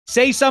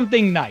Say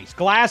something nice.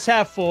 Glass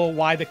half full,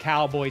 why the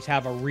Cowboys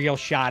have a real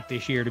shot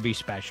this year to be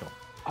special.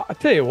 I'll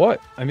tell you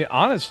what. I mean,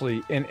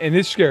 honestly, and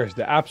this scares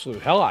the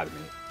absolute hell out of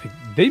me.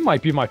 They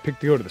might be my pick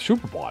to go to the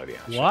Super Bowl out of the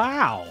NFC.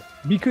 Wow.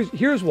 Because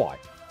here's why.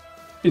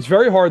 It's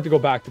very hard to go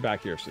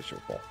back-to-back years to the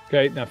Super Bowl.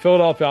 Okay, now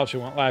Philadelphia obviously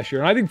went last year,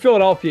 and I think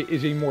Philadelphia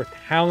is a more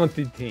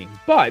talented team.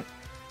 But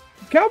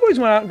the Cowboys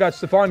went out and got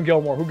Stephon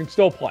Gilmore, who can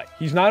still play.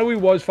 He's not who he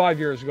was 5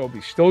 years ago, but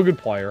he's still a good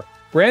player.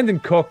 Brandon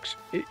Cooks,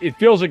 it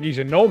feels like he's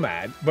a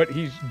nomad, but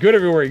he's good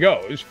everywhere he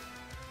goes.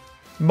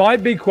 My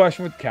big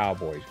question with the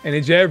Cowboys, and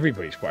it's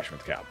everybody's question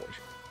with the Cowboys,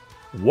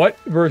 what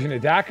version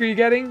of Dak are you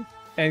getting?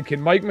 And can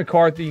Mike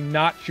McCarthy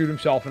not shoot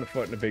himself in the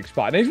foot in a big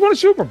spot? And he's won a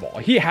Super Bowl.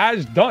 He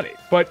has done it.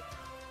 But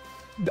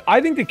I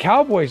think the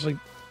Cowboys, like,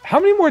 how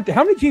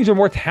many teams are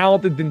more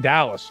talented than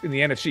Dallas in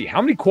the NFC?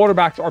 How many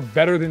quarterbacks are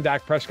better than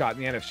Dak Prescott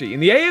in the NFC? In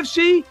the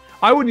AFC,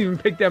 I wouldn't even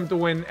pick them to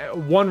win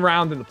one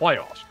round in the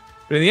playoffs.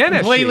 But in the NFC,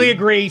 completely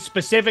agree,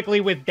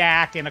 specifically with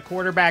Dak in a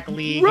quarterback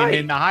league. Right. And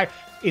in the high,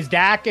 is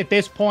Dak at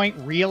this point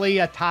really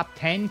a top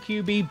 10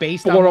 QB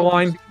based on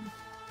borderline?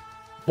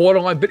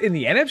 But in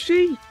the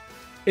NFC,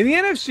 who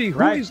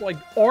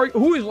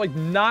is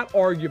not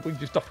arguably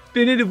just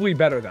definitively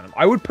better than him?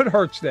 I would put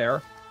Hurts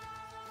there.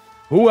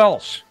 Who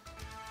else?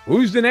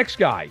 Who's the next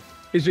guy?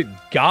 Is it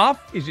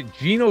Goff? Is it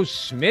Geno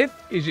Smith?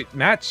 Is it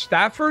Matt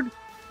Stafford?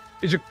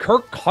 Is it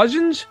Kirk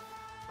Cousins?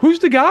 Who's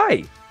the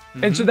guy?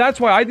 Mm-hmm. And so that's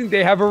why I think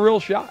they have a real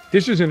shot.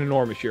 This is an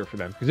enormous year for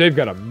them because they've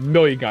got a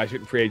million guys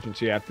hitting free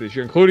agency after this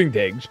year, including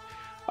Diggs,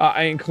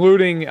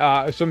 including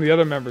some of the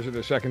other members of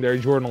their secondary,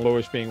 Jordan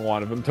Lewis being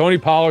one of them. Tony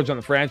Pollard's on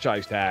the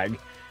franchise tag.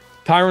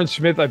 Tyron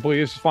Smith, I believe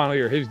this is final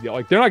year of his deal.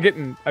 Like, they're not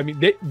getting, I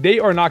mean, they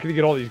are not going to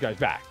get all these guys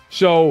back.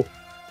 So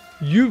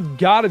you've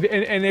got to,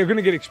 and they're going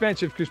to get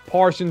expensive because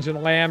Parsons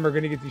and Lamb are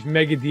going to get these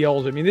mega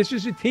deals. I mean, this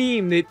is a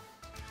team that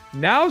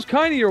now's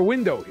kind of your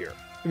window here.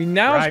 I mean,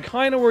 now's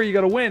kind of where you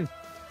got to win.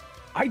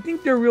 I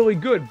think they're really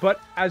good.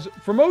 But as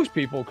for most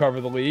people who cover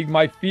the league,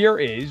 my fear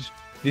is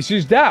this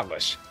is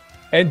Dallas.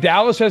 And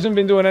Dallas hasn't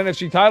been to an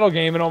NFC title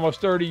game in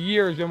almost 30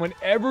 years. And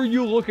whenever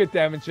you look at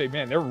them and say,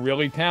 man, they're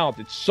really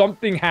talented,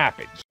 something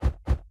happens.